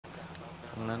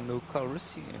Orlando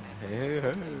Coliseum. Hey,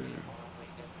 hey.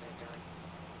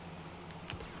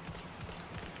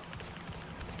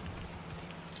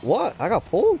 What? I got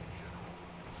pulled?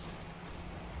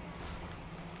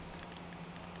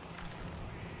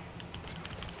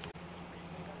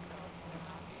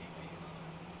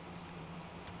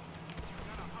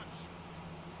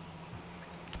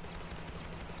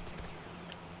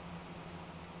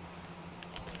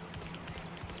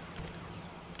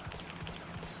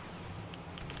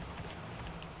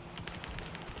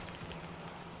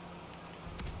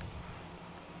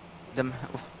 Them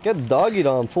Get doggied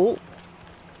on, fool.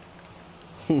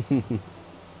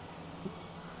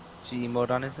 G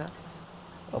mode on his ass.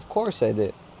 Of course I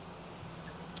did.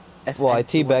 Well, I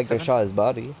teabagged and FN217. shot his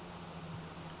body.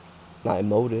 Not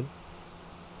emoted.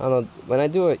 I don't know. When I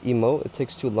do an emote, it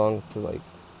takes too long to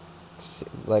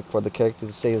like for the character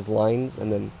to say his lines,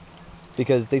 and then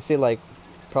because they say like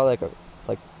probably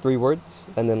like 3 words,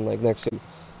 and then like next to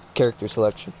character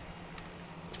selection.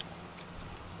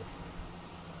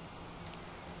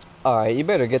 All right, you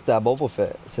better get that Boba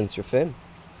Fett since you're Finn.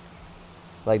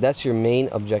 Like that's your main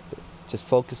objective. Just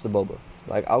focus the Boba.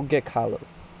 Like I'll get Kylo.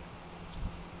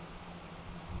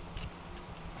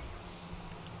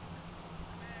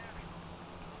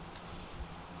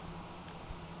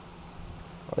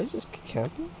 Are they just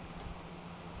camping?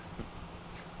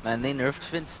 Man, they nerfed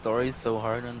Finn's story so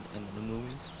hard in the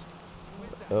movies.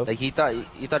 Yep. Like he thought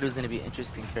he was gonna be an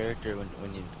interesting character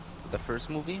when you the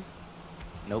first movie.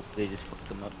 Nope, they just fucked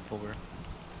him up over.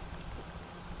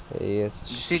 Yes.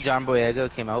 Did you see John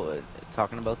Boyega came out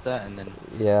talking about that, and then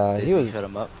Yeah, Disney shut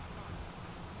him up.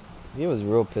 he was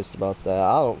real pissed about that.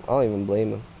 I don't even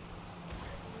blame him.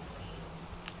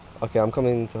 Okay, I'm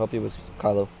coming to help you with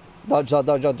Kylo. Dodge, dodge,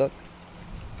 dodge, dodge, dodge.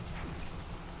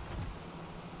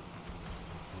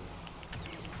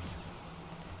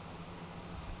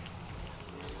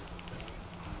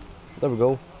 There we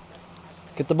go.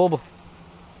 Get the Boba.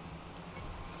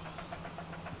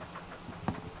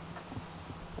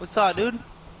 What's up, dude?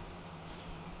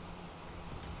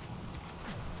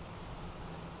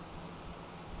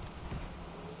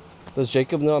 Does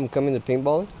Jacob know I'm coming to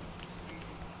paintballing?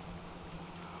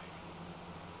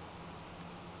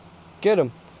 Get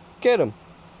him. Get him.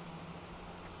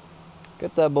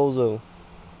 Get that bozo.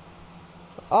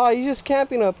 Ah, he's just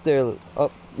camping up there.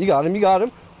 Oh, you got him, you got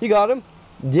him, you got him.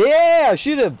 Yeah,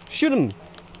 shoot him, shoot him.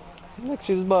 Like,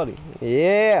 shoot his body.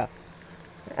 Yeah.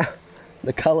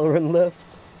 The Kylo Ren left.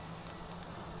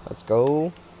 Let's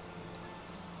go.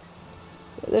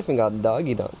 They even got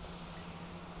doggy done.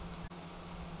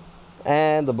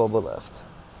 And the Boba left.